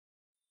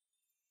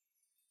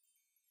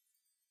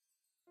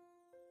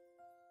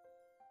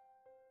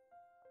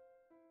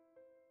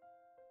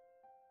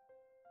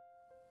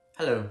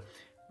Hello,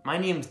 my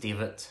name's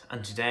David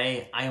and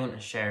today I want to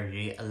share with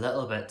you a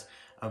little bit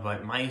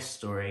about my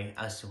story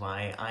as to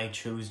why I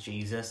chose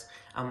Jesus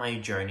and my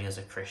journey as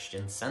a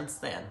Christian since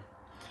then.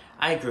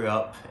 I grew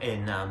up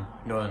in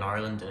Northern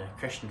Ireland in a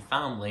Christian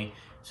family,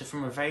 so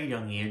from a very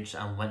young age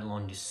I went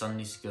along to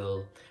Sunday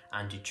school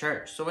and to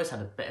church, so I always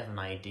had a bit of an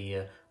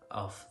idea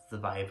of the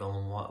Bible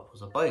and what it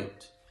was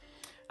about.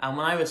 And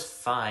when I was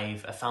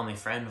 5, a family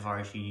friend of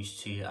ours who used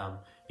to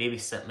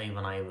babysit me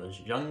when I was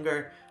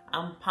younger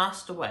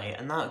passed away,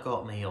 and that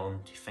got me on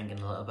to thinking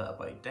a little bit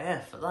about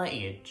death at that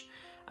age.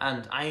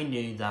 And I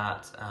knew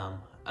that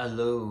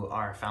although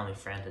our family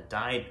friend had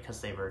died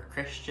because they were a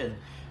Christian,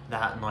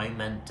 that now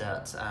meant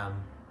that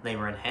they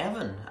were in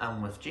heaven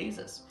with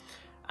Jesus.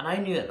 And I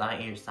knew at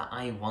that age that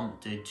I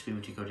wanted to be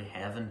able to go to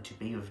heaven to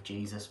be with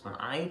Jesus when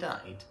I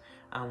died.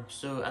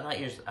 So at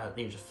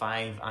the age of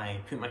 5, I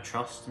put my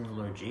trust in the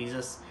Lord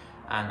Jesus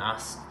and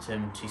asked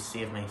him to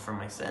save me from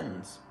my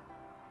sins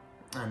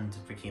and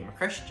became a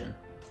Christian.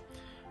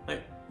 Now,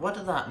 what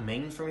did that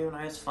mean for me when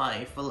I was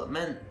 5? Well, it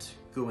meant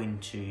going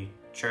to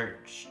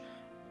church,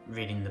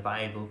 reading the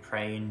Bible,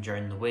 praying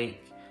during the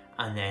week,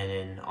 and then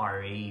in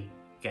RE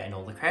getting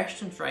all the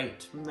questions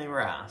right when they were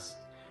asked.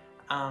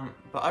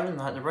 But other than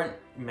that, there weren't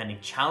many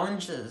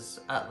challenges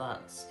at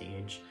that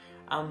stage.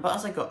 But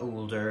as I got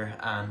older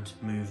and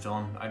moved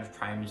on out of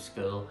primary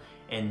school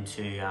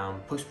into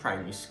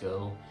post-primary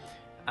school,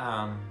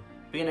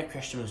 being a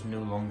Christian was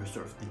no longer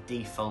sort of the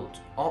default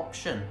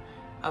option.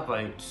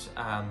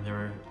 There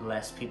were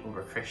less people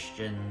were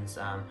Christians,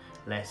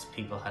 less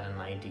people had an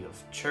idea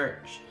of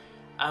church.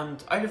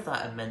 And out of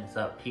that, it meant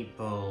that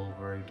people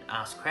would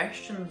ask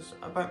questions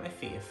about my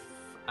faith,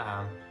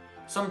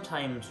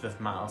 sometimes with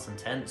malice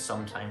intent,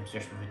 sometimes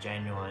just with a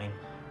genuine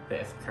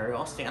bit of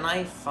curiosity. And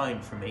I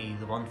found for me,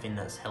 the one thing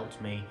that's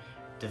helped me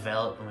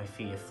develop my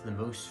faith the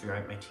most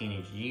throughout my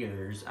teenage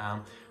years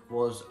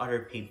was other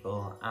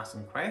people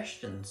asking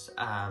questions,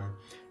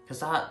 because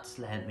that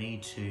led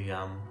me to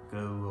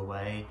go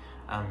away,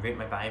 read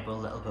my Bible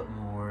a little bit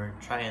more,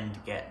 try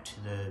and get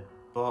to the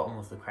bottom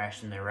of the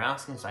question they were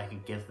asking so I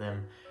could give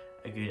them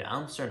a good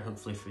answer, and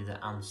hopefully through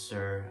the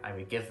answer I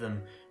would give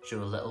them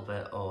show a little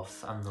bit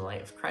of the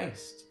light of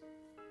Christ.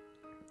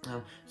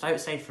 So I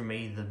would say for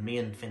me, the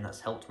main thing that's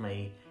helped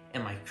me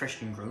in my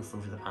Christian growth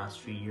over the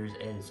past few years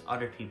is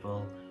other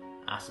people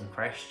asking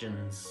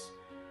questions.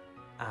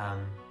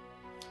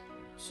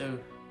 So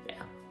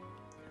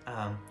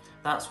yeah,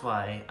 that's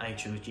why I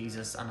chose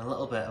Jesus, and a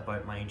little bit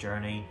about my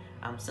journey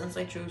since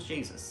I chose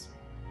Jesus.